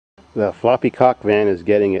The floppy cock van is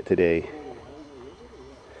getting it today.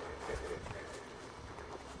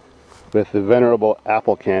 With the venerable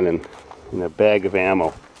apple cannon and a bag of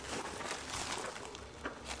ammo.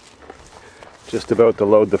 Just about to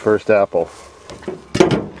load the first apple.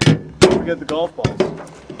 Don't forget the golf balls.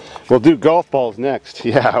 We'll do golf balls next.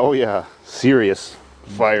 Yeah, oh yeah. Serious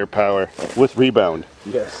firepower with rebound.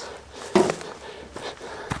 Yes.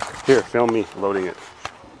 Here, film me loading it.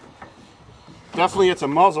 Definitely it's a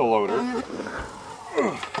muzzle loader.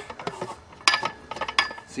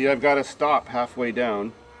 See, I've got to stop halfway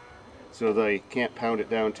down so that I can't pound it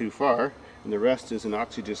down too far. And the rest is an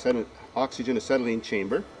oxygen acetylene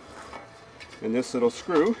chamber. And this little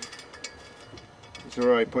screw is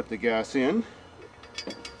where I put the gas in.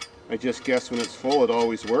 I just guess when it's full, it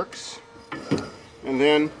always works. And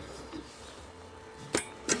then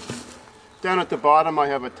down at the bottom I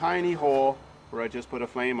have a tiny hole where I just put a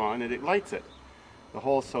flame on and it lights it. The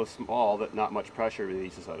hole's so small that not much pressure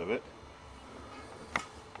releases out of it.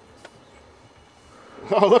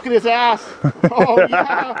 Oh, look at his ass! Oh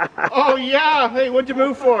yeah! Oh yeah! Hey, what'd you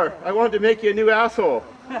move for? I wanted to make you a new asshole.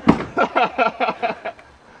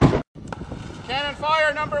 Cannon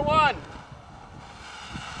fire number 1.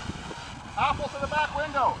 Apple to the back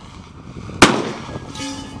window.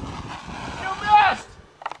 You missed!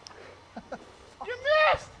 You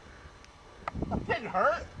missed! That didn't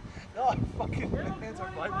hurt. No, fucking hands are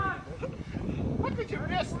vibrating. How could you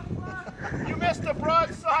miss? You missed the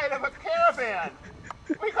broadside of a caravan.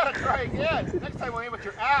 We gotta try again. Next time we'll aim at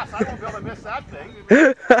your ass. I won't be able to miss that thing.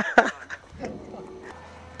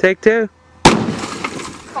 Take 2.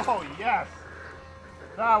 Oh yes,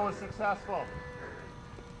 that was successful.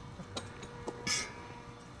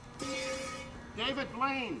 David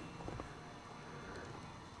Blaine.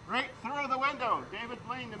 Right through the window. David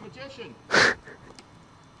Blaine, the magician.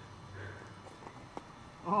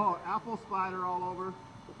 Oh, apple splatter all over.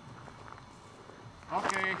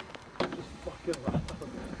 Okay.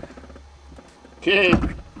 Okay.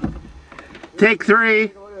 Take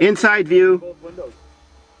 3. Inside view.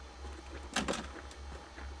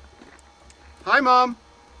 Hi, Mom.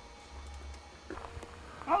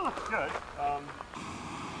 That looks good.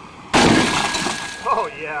 Oh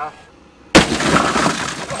yeah.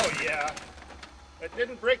 Oh yeah. It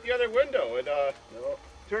didn't break the other window. It no.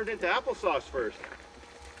 Turned into applesauce first.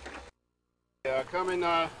 Yeah, come and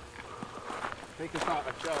take a shot.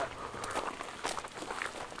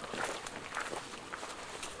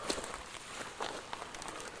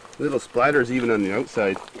 Little splatters even on the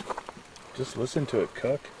outside. Just listen to it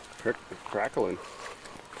cook. Crackling.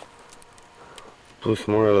 Blew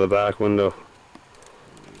some more out of the back window.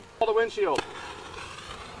 Pull the windshield.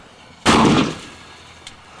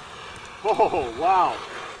 Oh wow!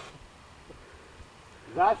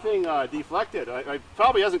 That thing deflected. I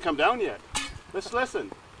probably hasn't come down yet. Let's listen.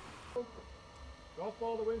 Golf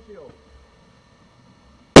ball the windshield.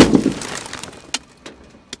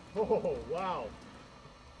 Oh wow!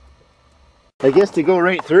 I guess to go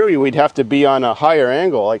right through you, we'd have to be on a higher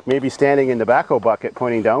angle, like maybe standing in the tobacco bucket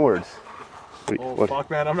pointing downwards. Oh, what? Fuck,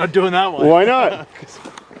 man, I'm not doing that one. Why not?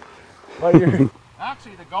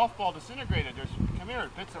 Actually, the golf ball disintegrated. Come here,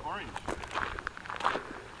 bits of orange.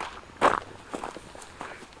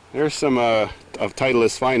 There's some of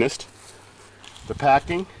Titleist's finest. The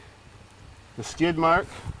packing, the skid mark,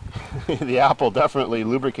 the apple definitely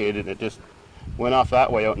lubricated. It just went off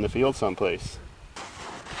that way out in the field someplace.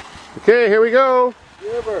 Okay, here we go.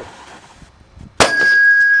 River.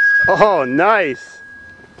 Oh, nice.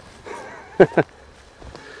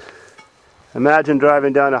 Imagine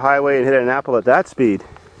driving down a highway and hitting an apple at that speed.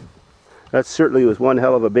 That certainly was one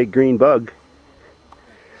hell of a big green bug.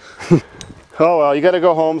 Oh well, you gotta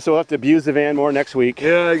go home, so we'll have to abuse the van more next week.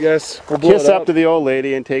 Yeah, I guess. We'll Kiss up to the old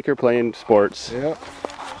lady and take her playing sports. Yeah.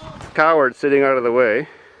 Coward sitting out of the way.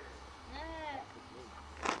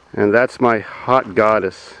 And that's my hot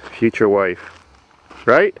goddess, future wife.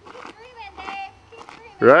 Right?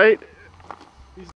 Right?